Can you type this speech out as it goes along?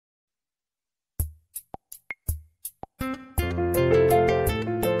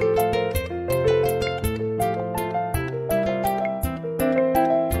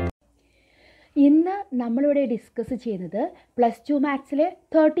നമ്മളിവിടെ ഡിസ്കസ് ചെയ്യുന്നത് +2 മാത്സിലെ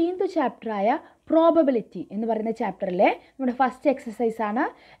 13th ചാപ്റ്ററായ probability എന്ന് പറയുന്ന ചാപ്റ്ററിലെ നമ്മുടെ ഫസ്റ്റ് എക്സസൈസാണ്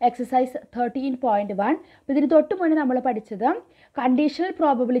എക്സസൈസ് 13.1. അപ്പോൾ ഇതിന് തൊട്ട് മുന്നേ നമ്മൾ പഠിച്ചത് കണ്ടീഷണൽ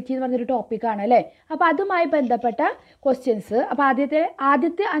പ്രോബബിലിറ്റി എന്ന് പറഞ്ഞൊരു ടോപ്പിക്കാണ് അല്ലേ. അപ്പോൾ അതുമായി ബന്ധപ്പെട്ട ക്വസ്റ്റ്യൻസ്, അപ്പോൾ ആദ്യത്തെ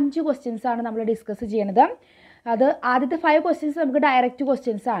 5 ക്വസ്റ്റ്യൻസ് ആണ് നമ്മൾ ഡിസ്കസ് ചെയ്യണത്. അത് ആദ്യത്തെ 5 ക്വസ്റ്റ്യൻസ് നമുക്ക് ഡയറക്റ്റ്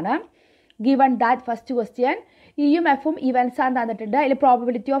ക്വസ്റ്റ്യൻസ് ആണ്. ഗിവൺ ദാറ്റ് ഫസ്റ്റ് ക്വസ്റ്റ്യൻ ഇയും എഫും ഈവൻസ് ആണ് തന്നിട്ടുണ്ട്. അതിൽ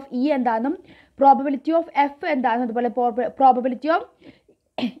പ്രോബബിലിറ്റി ഓഫ് ഇ എന്താണെന്നും പ്രോബബിലിറ്റി ഓഫ് എഫ് എന്താണെന്നും അതുപോലെ probability of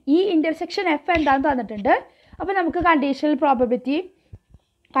E intersection F എന്താണെന്ന് തന്നിട്ടുണ്ട്. അപ്പോൾ നമുക്ക് കണ്ടീഷണൽ പ്രോബബിലിറ്റി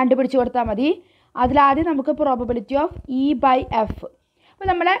കണ്ടുപിടിച്ച് കൊടുത്താൽ മതി. അതിലാദ്യം നമുക്ക് probability of E by F. അപ്പോൾ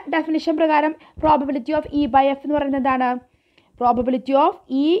നമ്മുടെ ഡെഫിനിഷൻ പ്രകാരം probability of E by F എന്ന് പറയുന്നത് എന്താണ്? Probability of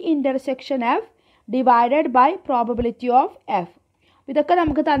E intersection F divided by probability of F. ഇതൊക്കെ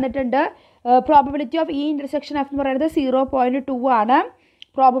നമുക്ക് തന്നിട്ടുണ്ട്. Probability of E intersection F എന്ന് പറയുന്നത് 0.2 ആണ്.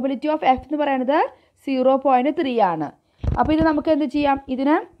 പ്രോബബിലിറ്റി ഓഫ് എഫ് എന്ന് പറയുന്നത് 0.3 ആണ്. അപ്പോൾ ഇത് നമുക്ക് എന്ത് ചെയ്യാം?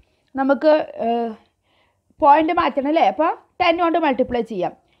 ഇതിന് നമുക്ക് പോയിൻ്റ് മാറ്റണം അല്ലേ. അപ്പോൾ 10 കൊണ്ട് മൾട്ടിപ്ലൈ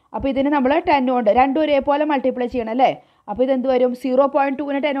ചെയ്യാം. അപ്പോൾ ഇതിന് നമ്മൾ 10 കൊണ്ട് രണ്ടും ഒരേപോലെ മൾട്ടിപ്ലൈ ചെയ്യണം അല്ലേ. അപ്പോൾ ഇതെന്ത് വരും?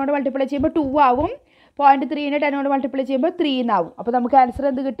 0.2നെ 10 കൊണ്ട് മൾട്ടിപ്ലൈ ചെയ്യുമ്പോൾ 2 ആവും. 0.3നെ 10 കൊണ്ട് മൾട്ടിപ്ലൈ ചെയ്യുമ്പോൾ 3 എന്നാവും. അപ്പോൾ നമുക്ക് ആൻസർ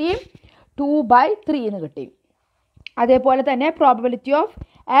എന്ത് കിട്ടി? 2/3 എന്ന് കിട്ടി. അതേപോലെ തന്നെ probability of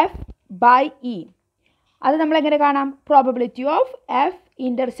F by E, അത് നമ്മളെങ്ങനെ കാണാം? Probability of F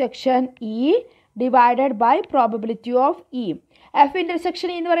intersection E divided by probability of E. F intersection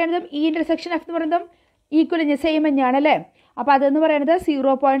E എന്ന് പറയുന്നതും ഇ ഇൻ്റർസെക്ഷൻ എഫ് എന്ന് പറയുന്നതും ഈക്വൽ സെയിം തന്നെയാണ് അല്ലേ. അപ്പോൾ അതെന്ന് പറയുന്നത്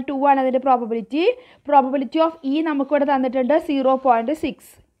 0.2 ആണ് അതിൻ്റെ പ്രോബബിലിറ്റി. പ്രോബബിലിറ്റി ഓഫ് ഇ നമുക്കിവിടെ തന്നിട്ടുണ്ട് 0.6.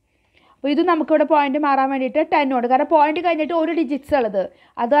 അപ്പോൾ ഇത് നമുക്കിവിടെ പോയിൻ്റ് മാറാൻ വേണ്ടിയിട്ട് 10 കൊണ്ട്, കാരണം പോയിൻ്റ് കഴിഞ്ഞിട്ട് ഒരു ഡിജിറ്റ്സ് ഉള്ളത്,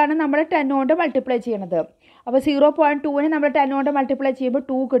 അതാണ് നമ്മൾ 10 കൊണ്ട് മൾട്ടിപ്ലൈ ചെയ്യണത്. അപ്പോൾ 0.2നെ നമ്മൾ 10 കൊണ്ട് മൾട്ടിപ്ലൈ ചെയ്യുമ്പോൾ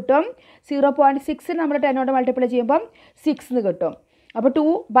 2 കിട്ടും. 0.6ന് നമ്മൾ 10 കൊണ്ട് മൾട്ടിപ്ലൈ ചെയ്യുമ്പം 6 എന്ന് കിട്ടും. അപ്പോൾ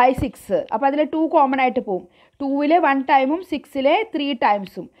 2/6. അപ്പോൾ അതിൽ 2 കോമൺ ആയിട്ട് പോവും. 2ൽ 1 ടൈമും 6ൽ 3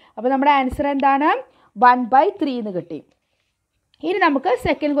 ടൈംസും. അപ്പോൾ നമ്മുടെ ആൻസർ എന്താണ്? 1/3 എന്ന് കിട്ടി. ഇനി നമുക്ക്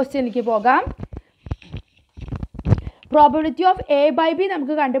സെക്കൻഡ് ക്വസ്റ്റ്യനിലേക്ക് പോകാം. Probability of A by B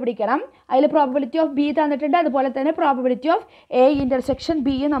നമുക്ക് കണ്ടുപിടിക്കണം. അതിൽ പ്രോബബിലിറ്റി ഓഫ് ബി തന്നിട്ടുണ്ട്, അതുപോലെ തന്നെ probability of A intersection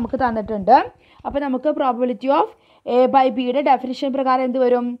B നമുക്ക് തന്നിട്ടുണ്ട്. അപ്പോൾ നമുക്ക് പ്രോബബിലിറ്റി ഓഫ് എ ബൈ ബിയുടെ ഡെഫിനിഷൻ പ്രകാരം എന്ത്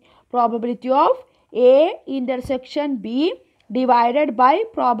വരും? Probability of A intersection B divided by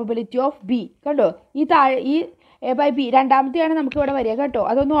probability of B. കണ്ടോ, ഈ എ ബൈ ബി രണ്ടാമത്തെയാണ് നമുക്ക് ഇവിടെ വരിക കേട്ടോ,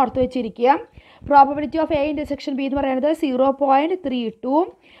 അതൊന്ന് ഓർത്ത് വെച്ചിരിക്കുക. Probability of A intersection B എന്ന് പറയുന്നത് 0.32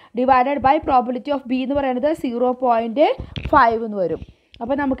 divided by probability of B എന്ന് പറയുന്നത് 0.5 എന്ന് വരും.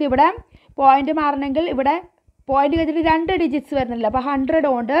 അപ്പോൾ നമുക്കിവിടെ പോയിൻ്റ് മാറണമെങ്കിൽ ഇവിടെ പോയിൻ്റ് കഴിഞ്ഞിട്ട് 2 ഡിജിറ്റ്സ് വരുന്നില്ല. അപ്പോൾ 100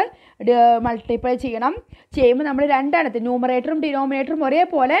 കൊണ്ട് മൾട്ടിപ്ലൈ ചെയ്യണം. ചെയ്യുമ്പോൾ നമ്മൾ രണ്ടെണ്ണത്തിൽ ന്യൂമറേറ്ററും ഡിനോമിനേറ്ററും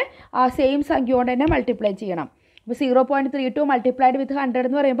ഒരേപോലെ ആ സെയിം സംഖ്യ കൊണ്ട് തന്നെ മൾട്ടിപ്ലൈ ചെയ്യണം. അപ്പോൾ 0.32 മൾട്ടിപ്ലൈഡ് വിത്ത് 100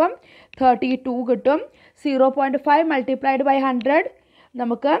 എന്ന് പറയുമ്പം 32 കിട്ടും. 0.5 മൾട്ടിപ്ലൈഡ് ബൈ 100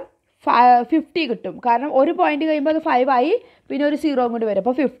 നമുക്ക് 50 കിട്ടും. കാരണം ഒരു പോയിൻ്റ് കഴിയുമ്പോൾ അത് 5 ആയി, പിന്നെ ഒരു 0 കൊണ്ട് വരും,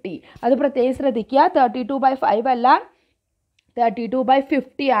 അപ്പോൾ 50. അത് പ്രത്യേകം ശ്രദ്ധിക്കുക. 32/5 അല്ല,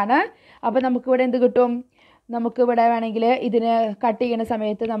 32/50 ആണ്. അപ്പോൾ നമുക്കിവിടെ എന്ത് കിട്ടും? നമുക്കിവിടെ വേണമെങ്കിൽ ഇതിന് കട്ട് ചെയ്യുന്ന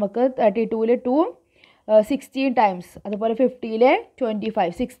സമയത്ത് നമുക്ക് 32ൽ 2 16 ടൈംസ്, അതുപോലെ 50ൽ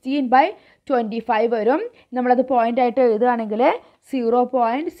 25, 16/25 വരും. നമ്മളത് പോയിൻ്റായിട്ട് എഴുതുകയാണെങ്കിൽ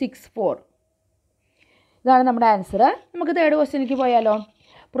 0.64. ഇതാണ് നമ്മുടെ ആൻസർ. നമുക്ക് തേർഡ് ക്വസ്റ്റ്യനിലേക്ക് പോയാലോ.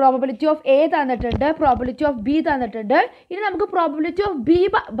 പ്രോബബിലിറ്റി ഓഫ് എ തന്നിട്ടുണ്ട്, പ്രോബബിലിറ്റി ഓഫ് ബി തന്നിട്ടുണ്ട്. ഇനി നമുക്ക് probability of B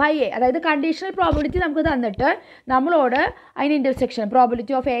by A, അതായത് കണ്ടീഷണൽ പ്രോബബിലിറ്റി നമുക്ക് തന്നിട്ട് നമ്മളോട് അതിന് intersection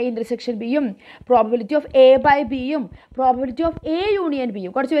probability of A intersection ബിയും പ്രോബബിലിറ്റി ഓഫ് എ ബൈ ബിയും പ്രോബബിലിറ്റി ഓഫ് എ യൂണിയൻ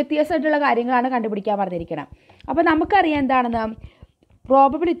ബിയും കുറച്ച് വ്യത്യാസമായിട്ടുള്ള കാര്യങ്ങളാണ് കണ്ടുപിടിക്കാൻ പറഞ്ഞിരിക്കണം. അപ്പോൾ നമുക്കറിയാം എന്താണെന്ന്.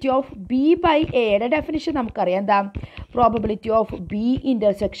 പ്രോബബിലിറ്റി ഓഫ് ബി ബൈ എയുടെ ഡെഫിനിഷൻ നമുക്കറിയാം. എന്താ? Probability of B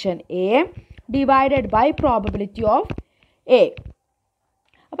intersection A divided by probability of A.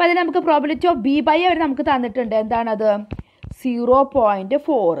 അപ്പോൾ അതിന് നമുക്ക് പ്രോബബിലിറ്റി ഓഫ് ബി ബൈ അവർ നമുക്ക് തന്നിട്ടുണ്ട്. എന്താണത്?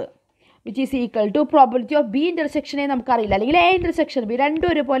 0.4 which is equal to probability of B ഇൻ്റർസെക്ഷനെ നമുക്കറിയില്ല, അല്ലെങ്കിൽ എ ഇൻ്റർസെക്ഷൻ ബി, രണ്ടും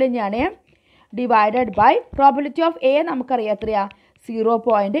ഒരുപോലെ തന്നെയാണ്, divided by probability of A നമുക്കറിയാം എത്രയാ?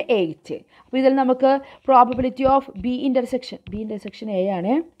 0.8. അപ്പോൾ ഇതിൽ നമുക്ക് probability of B intersection A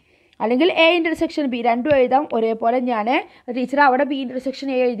ആണ്, അല്ലെങ്കിൽ എ ഇൻ്റർസെക്ഷൻ ബി, രണ്ടും എഴുതാം ഒരേപോലെ തന്നെയാണ്. ടീച്ചർ അവിടെ ബി ഇൻ്റർസെക്ഷൻ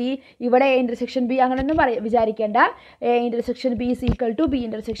എ എഴുതി, ഇവിടെ എ ഇൻ്റർസെക്ഷൻ ബി, അങ്ങനെയൊന്നും വിചാരിക്കേണ്ട. A intersection B is equal to B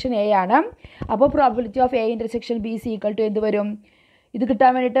intersection A ആണ്. അപ്പോൾ probability of A intersection B is equal to എന്ത് വരും? ഇത്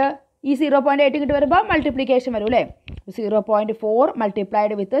കിട്ടാൻ വേണ്ടിയിട്ട് ഈ 0.8 കിട്ടി വരുമ്പോൾ മൾട്ടിപ്ലിക്കേഷൻ വരും അല്ലേ. 0.4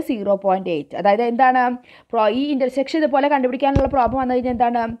 മൾട്ടിപ്ലൈഡ് വിത്ത് 0.8, അതായത് എന്താണ്? ഈ ഇൻ്റർസെക്ഷൻ ഇതുപോലെ കണ്ടുപിടിക്കാനുള്ള പ്രോബ്ലം വന്നു കഴിഞ്ഞാൽ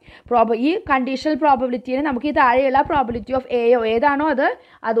എന്താണ്? ഈ കണ്ടീഷണൽ പ്രോബബിലിറ്റിനെ നമുക്ക് ഈ താഴെയുള്ള പ്രോബബിലിറ്റി ഓഫ് എയോ ഏതാണോ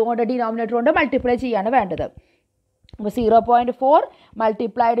അതുകൊണ്ട് ഡിനോമിനേറ്റർ കൊണ്ട് മൾട്ടിപ്ലൈ ചെയ്യാണ് വേണ്ടത്. അപ്പോൾ 0.4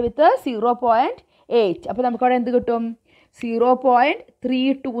 മൾട്ടിപ്ലൈഡ് വിത്ത് 0.8 8. അപ്പോൾ നമുക്കവിടെ എന്ത് കിട്ടും?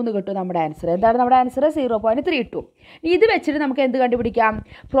 0.32 എന്ന് കിട്ടും നമ്മുടെ ആൻസർ. എന്താണ് നമ്മുടെ ആൻസർ? 0.32. ഇത് വെച്ചിട്ട് നമുക്ക് എന്ത് കണ്ടുപിടിക്കാം?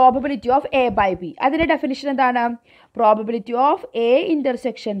 Probability of A by B. അതിൻ്റെ ഡെഫിനിഷൻ എന്താണ്? Probability of A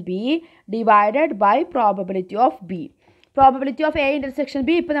intersection B divided by probability of B. Probability of A intersection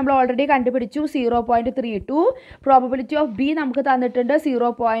B ഇപ്പോൾ നമ്മൾ ഓൾറെഡി കണ്ടുപിടിച്ചു 0.32. പ്രോബബിലിറ്റി ഓഫ് ബി നമുക്ക് തന്നിട്ടുണ്ട്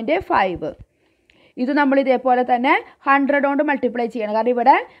 0.5. ഇത് നമ്മൾ ഇതേപോലെ തന്നെ 100 കൊണ്ട് മൾട്ടിപ്ലൈ ചെയ്യണം. കാരണം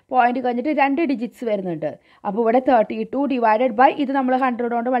ഇവിടെ പോയിന്റ് കഴിഞ്ഞിട്ട് 2 ഡിജിറ്റ്സ് വരുന്നുണ്ട്. അപ്പോൾ ഇവിടെ 32 ഡിവൈഡഡ് ബൈ ഇത് നമ്മൾ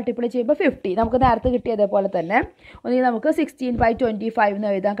 100 കൊണ്ട് മൾട്ടിപ്ലൈ ചെയ്യുമ്പോൾ 50. നമുക്ക് നേരത്തെ കിട്ടിയതേപോലെ തന്നെ ഒന്നുകിൽ നമുക്ക് 16/25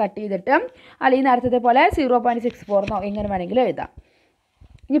 എന്ന് എഴുതാം കട്ട് ചെയ്തിട്ട്, അല്ലെങ്കിൽ നേരത്തെ പോലെ 0.64 എന്നോ എങ്ങനെ വേണമെങ്കിലും എഴുതാം.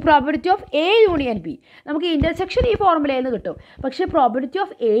 ഇനി probability of A union B നമുക്ക് ഇൻ്റർസെക്ഷൻ ഈ ഫോർമുലയിൽ നിന്ന് കിട്ടും. പക്ഷേ probability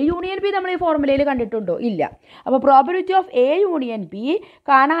of A union B നമ്മൾ ഈ ഫോർമുലയിൽ കണ്ടിട്ടുണ്ടോ? ഇല്ല. അപ്പോൾ probability of A union B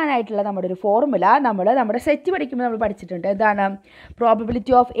കാണാനായിട്ടുള്ള നമ്മുടെ ഒരു ഫോർമുല നമ്മുടെ സെറ്റ് പഠിക്കുമ്പോൾ നമ്മൾ പഠിച്ചിട്ടുണ്ട്. എന്താണ്?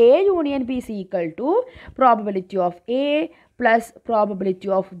 Probability of A union B is equal to probability of A plus probability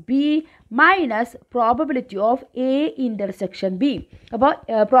of B minus probability of A intersection B. അപ്പോൾ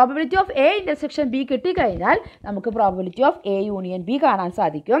probability of A intersection B കിട്ടിക്കഴിഞ്ഞാൽ നമുക്ക് probability of A union B കാണാൻ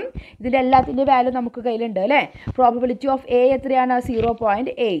സാധിക്കും. ഇതിൻ്റെ എല്ലാത്തിൻ്റെ value നമുക്ക് കയ്യിലുണ്ട് അല്ലേ? പ്രോബബിലിറ്റി ഓഫ് എ എത്രയാണ്?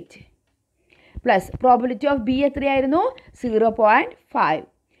 0.8 പ്ലസ് പ്രോബബിലിറ്റി ഓഫ് ബി എത്രയായിരുന്നു? 0.5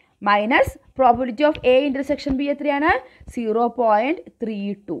 minus probability of A intersection B എത്രയാണ്?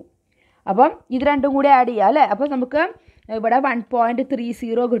 0.32. അപ്പം ഇത് രണ്ടും കൂടി ആഡ് ചെയ്യുക അല്ലേ? അപ്പോൾ നമുക്ക് ഇവിടെ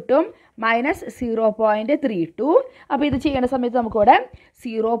 1.30 കിട്ടും മൈനസ് 0.32. അപ്പോൾ ഇത് ചെയ്യുന്ന സമയത്ത് നമുക്കിവിടെ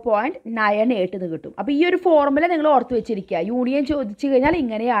 0.98 എന്ന് കിട്ടും. അപ്പോൾ ഈ ഒരു ഫോർമുല നിങ്ങൾ ഓർത്ത് വെച്ചിരിക്കുക. യൂണിയൻ ചോദിച്ചു കഴിഞ്ഞാൽ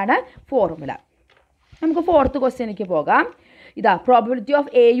ഇങ്ങനെയാണ് ഫോർമുല. നമുക്ക് 4th ക്വസ്റ്റ്യനിലേക്ക് പോകാം. ഇതാ probability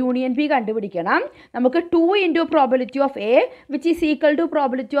of A union B കണ്ടുപിടിക്കണം. നമുക്ക് 2 into probability of A which is equal to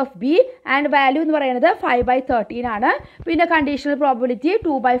probability of B and value എന്ന് പറയുന്നത് 5/13 ആണ്. പിന്നെ കണ്ടീഷണൽ പ്രോബബിലിറ്റി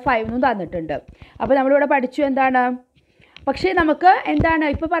 2/5 എന്നും തന്നിട്ടുണ്ട്. അപ്പോൾ നമ്മളിവിടെ പഠിച്ചു എന്താണ്? പക്ഷേ നമുക്ക് എന്താണ്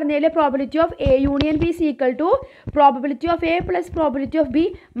ഇപ്പോൾ പറഞ്ഞതിൽ probability of A union B is equal to probability of A plus probability of B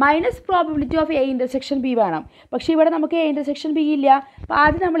minus probability of A intersection B വേണം. പക്ഷേ ഇവിടെ നമുക്ക് എ ഇൻ്റർസെക്ഷൻ ബി ഇല്ല. അപ്പോൾ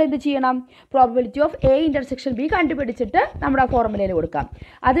ആദ്യം നമ്മൾ എന്ത് ചെയ്യണം? Probability of A intersection B കണ്ടുപിടിച്ചിട്ട് നമ്മുടെ ഫോർമുലയിൽ കൊടുക്കാം.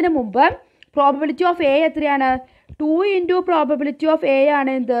 അതിന് മുമ്പ് പ്രോബബിലിറ്റി ഓഫ് എ എത്രയാണ്? 2 ഇൻറ്റു പ്രോബബിലിറ്റി ഓഫ് എ ആണ്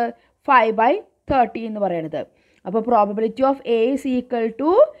എന്ത്? 5/13 എന്ന് പറയുന്നത്. അപ്പോൾ probability of A is equal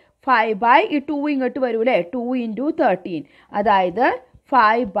to 5/2 ഇങ്ങോട്ട് വരൂലേ? 2 ഇൻറ്റു 13 അതായത്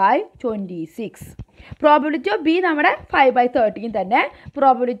 5/26. പ്രോബബിലിറ്റി ഓഫ് ബി നമ്മുടെ 5/13 തന്നെ.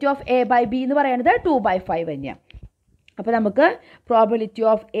 Probability of A by B എന്ന് പറയുന്നത് 2/5 തന്നെയാണ്. അപ്പോൾ നമുക്ക് probability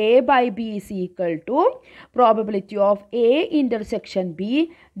of A by B is equal to probability of A intersection B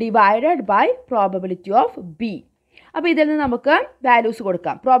divided by probability of B. അപ്പോൾ ഇതിൽ നിന്ന് നമുക്ക് വാല്യൂസ്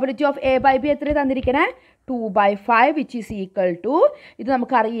കൊടുക്കാം. Probability of A by B എത്ര തന്നിരിക്കണേ? 2/5 വിച്ച് ഈസ് ഈക്വൽ ടു ഇത്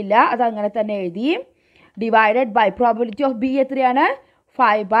നമുക്കറിയില്ല, അതങ്ങനെ തന്നെ എഴുതി, divided by probability of B എത്രയാണ്?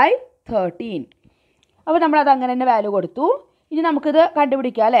 5/13. അപ്പോൾ നമ്മളത് അങ്ങനെ തന്നെ വാല്യൂ കൊടുത്തു. ഇനി നമുക്കിത്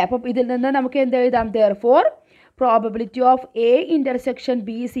കണ്ടുപിടിക്കാം അല്ലേ? അപ്പോൾ ഇതിൽ നിന്ന് നമുക്ക് എന്ത് എഴുതാം? therefore probability of A intersection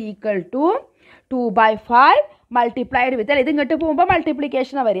B is equal to 2/5 multiplied with അല്ലേ? ഇത് ഇങ്ങോട്ട് പോകുമ്പോൾ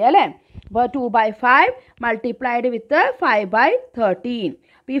മൾട്ടിപ്ലിക്കേഷനാണ് വരിക അല്ലേ? അപ്പോൾ 2/5 മൾട്ടിപ്ലൈഡ് വിത്ത് 5/13.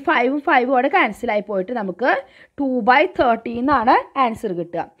 അപ്പോൾ ഈ 5ഉം 5ഉം അവിടെ ക്യാൻസലായി പോയിട്ട് നമുക്ക് 2/13 എന്നാണ് ആൻസർ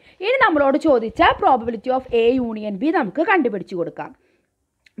കിട്ടുക. ഇനി നമ്മളോട് ചോദിച്ച probability of A union B നമുക്ക് കണ്ടുപിടിച്ച് കൊടുക്കാം.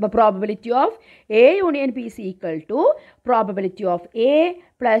 അപ്പോൾ probability of A union B is equal to probability of A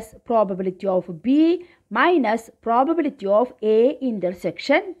plus probability of B minus probability of A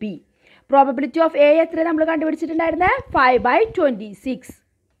intersection B. Probability of A എത്ര നമ്മൾ കണ്ടുപിടിച്ചിട്ടുണ്ടായിരുന്നത്? 5/26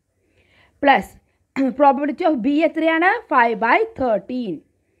 പ്ലസ് പ്രോബബിലിറ്റി ഓഫ് ബി എത്രയാണ്? 5/13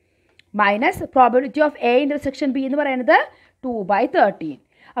 minus probability of A intersection B എന്ന് പറയുന്നത് 2/13.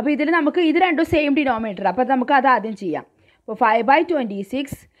 അപ്പോൾ ഇതിൽ നമുക്ക് ഇത് രണ്ടും സെയിം ഡിനോമിനേറ്റർ. അപ്പോൾ നമുക്ക് അത് ആദ്യം ചെയ്യാം. അപ്പോൾ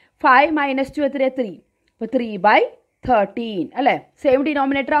 5/26 5 - 2 എത്രയാണ്? 3. അപ്പോൾ 3/13 അല്ലേ? സെയിം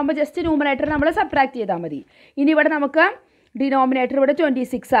ഡിനോമിനേറ്റർ ആകുമ്പോൾ ജസ്റ്റ് ന്യൂമറേറ്റർ നമ്മൾ സബ്ട്രാക്ട് ചെയ്താൽ മതി. ഇനി ഇവിടെ നമുക്ക് ഡിനോമിനേറ്റർ ഇവിടെ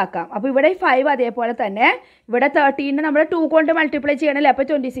 26 ആക്കാം. അപ്പോൾ ഇവിടെ 5 അതേപോലെ തന്നെ ഇവിടെ 13 നമ്മൾ 2 കൊണ്ട് മൾട്ടിപ്ലൈ ചെയ്യണമല്ലേ? അപ്പോൾ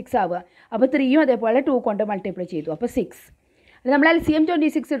 26 ആവുക. അപ്പോൾ 3യും അതേപോലെ 2 കൊണ്ട് മൾട്ടിപ്ലൈ ചെയ്തു. അപ്പോൾ 6. നമ്മൾ LCM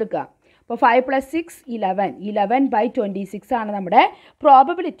 26 എടുക്കുക. അപ്പോൾ 5 + 6 11. 11/26 ആണ് നമ്മുടെ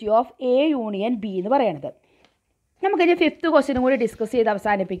probability of A union B എന്ന് പറയുന്നത്. നമുക്കിനി 5th ക്വസ്റ്റ്യനും കൂടി ഡിസ്കസ് ചെയ്ത്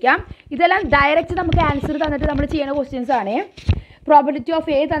അവസാനിപ്പിക്കാം. ഇതെല്ലാം ഡയറക്റ്റ് നമുക്ക് ആൻസർ തന്നിട്ട് നമ്മൾ ചെയ്യുന്ന ക്വസ്റ്റ്യൻസ് ആണ്. പ്രോബബിലിറ്റി ഓഫ്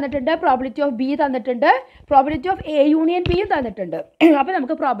എ തന്നിട്ടുണ്ട്, പ്രോബബിലിറ്റി ഓഫ് ബി തന്നിട്ടുണ്ട്, പ്രോബബിലിറ്റി ഓഫ് എ യൂണിയൻ ബിയും തന്നിട്ടുണ്ട്. അപ്പോൾ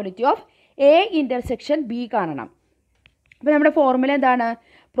നമുക്ക് probability of A intersection B കാണണം. അപ്പോൾ നമ്മുടെ ഫോർമുല എന്താണ്?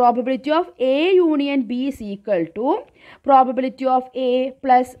 Probability of A union B is equal to probability of A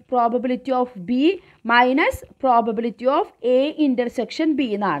plus probability of B minus probability of A intersection B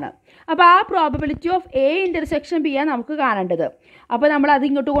എന്നാണ്. അപ്പോൾ ആ probability of A intersection B ആണ് നമുക്ക് കാണേണ്ടത്. അപ്പോൾ നമ്മൾ അത്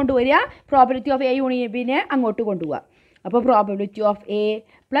ഇങ്ങോട്ട് കൊണ്ടുവരിക, പ്രോബബിലിറ്റി ഓഫ് എ യൂണിയൻ ബിനെ അങ്ങോട്ട് കൊണ്ടുപോവുക. അപ്പോൾ probability of A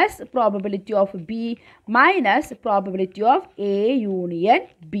plus probability of B minus probability of A union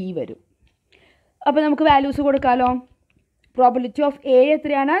B വരും. അപ്പോൾ നമുക്ക് വാല്യൂസ് കൊടുക്കാമല്ലോ. പ്രോബബിലിറ്റി ഓഫ് എ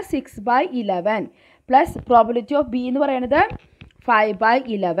എത്രയാണ്? 6/11 പ്ലസ് പ്രോബബിലിറ്റി ഓഫ് ബി എന്ന് പറയുന്നത്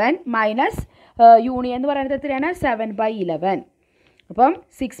 5/11 മൈനസ് യൂണിയൻ എന്ന് പറയുന്നത് എത്രയാണ്? 7/11. അപ്പം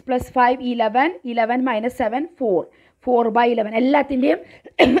 6 + 5 11, 11 - 7 4, 4/11. എല്ലാത്തിൻ്റെയും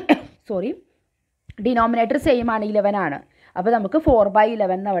ഡിനോമിനേറ്റർ സെയിം ആണ്, 11 ആണ്. അപ്പോൾ നമുക്ക്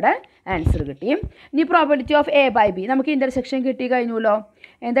 4/11 അവിടെ ആൻസർ കിട്ടി. ഇനി probability of A by B നമുക്ക് ഇൻ്റർസെക്ഷൻ കിട്ടി കഴിഞ്ഞല്ലോ.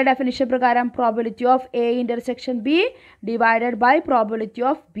 എന്താ ഡെഫിനിഷൻ പ്രകാരം? Probability of A intersection B divided by probability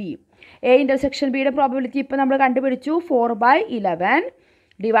of B. A intersection ബിയുടെ പ്രോബബിലിറ്റി ഇപ്പോൾ നമ്മൾ കണ്ടുപിടിച്ചു 4/11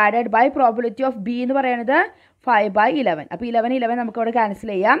 divided by probability of B എന്ന് പറയുന്നത് 5/11. അപ്പോൾ 11 നമുക്ക് അവിടെ ക്യാൻസൽ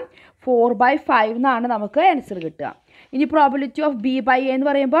ചെയ്യാം. 4/5 എന്നാണ് നമുക്ക് ആൻസർ കിട്ടുക. ഇനി probability of B by A എന്ന്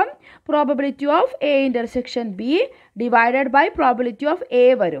പറയുമ്പം probability of A intersection B divided by probability of A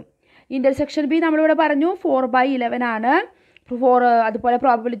വരും. ഇൻ്റർസെക്ഷൻ ബി നമ്മളിവിടെ പറഞ്ഞു 4/11 ആണ്. അതുപോലെ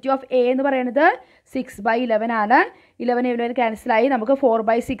പ്രോബബിലിറ്റി ഓഫ് എ എന്ന് പറയുന്നത് 6/11 ആണ്. 11 ക്യാൻസലായി നമുക്ക്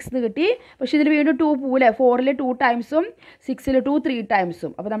 4/6 എന്ന് കിട്ടി. പക്ഷേ ഇതിൽ വീണ്ടും 2 പോലെ 4ൽ 2 ടൈംസും 6ൽ 2 3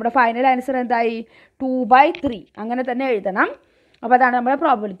 ടൈംസും. അപ്പോൾ നമ്മുടെ ഫൈനൽ ആൻസർ എന്തായി? 2/3 അങ്ങനെ തന്നെ എഴുതണം. അപ്പോൾ അതാണ് നമ്മുടെ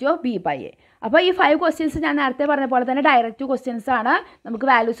probability of B by A. അപ്പോൾ ഈ 5 ക്വസ്റ്റ്യൻസ് ഞാൻ നേരത്തെ പറഞ്ഞ പോലെ തന്നെ ഡയറക്റ്റ് ക്വസ്റ്റ്യൻസ് ആണ്. നമുക്ക്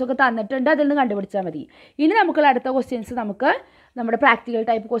വാല്യൂസൊക്കെ തന്നിട്ടുണ്ട്, അതിൽ നിന്ന് കണ്ടുപിടിച്ചാൽ മതി. ഇനി നമുക്കുള്ള അടുത്ത ക്വസ്റ്റ്യൻസ് നമുക്ക് നമ്മുടെ പ്രാക്ടിക്കൽ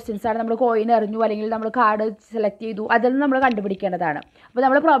ടൈപ്പ് ക്വസ്റ്റ്യൻസ് ആണ്. നമ്മൾ കോയിൻ എറിഞ്ഞു അല്ലെങ്കിൽ നമ്മൾ കാർഡ് സെലക്ട് ചെയ്തു, അതിൽ നിന്ന് നമ്മൾ കണ്ടുപിടിക്കേണ്ടതാണ്. അപ്പോൾ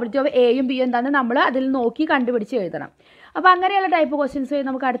നമ്മൾ പ്രോബബിലിറ്റി ഓഫ് എയും ബിയും എന്താണെന്ന് നമ്മൾ അതിൽ നോക്കി കണ്ടുപിടിച്ച് എഴുതണം. അപ്പോൾ അങ്ങനെയുള്ള ടൈപ്പ് ക്വസ്റ്റ്യൻസ്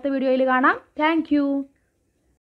നമുക്ക് അടുത്ത വീഡിയോയിൽ കാണാം. താങ്ക്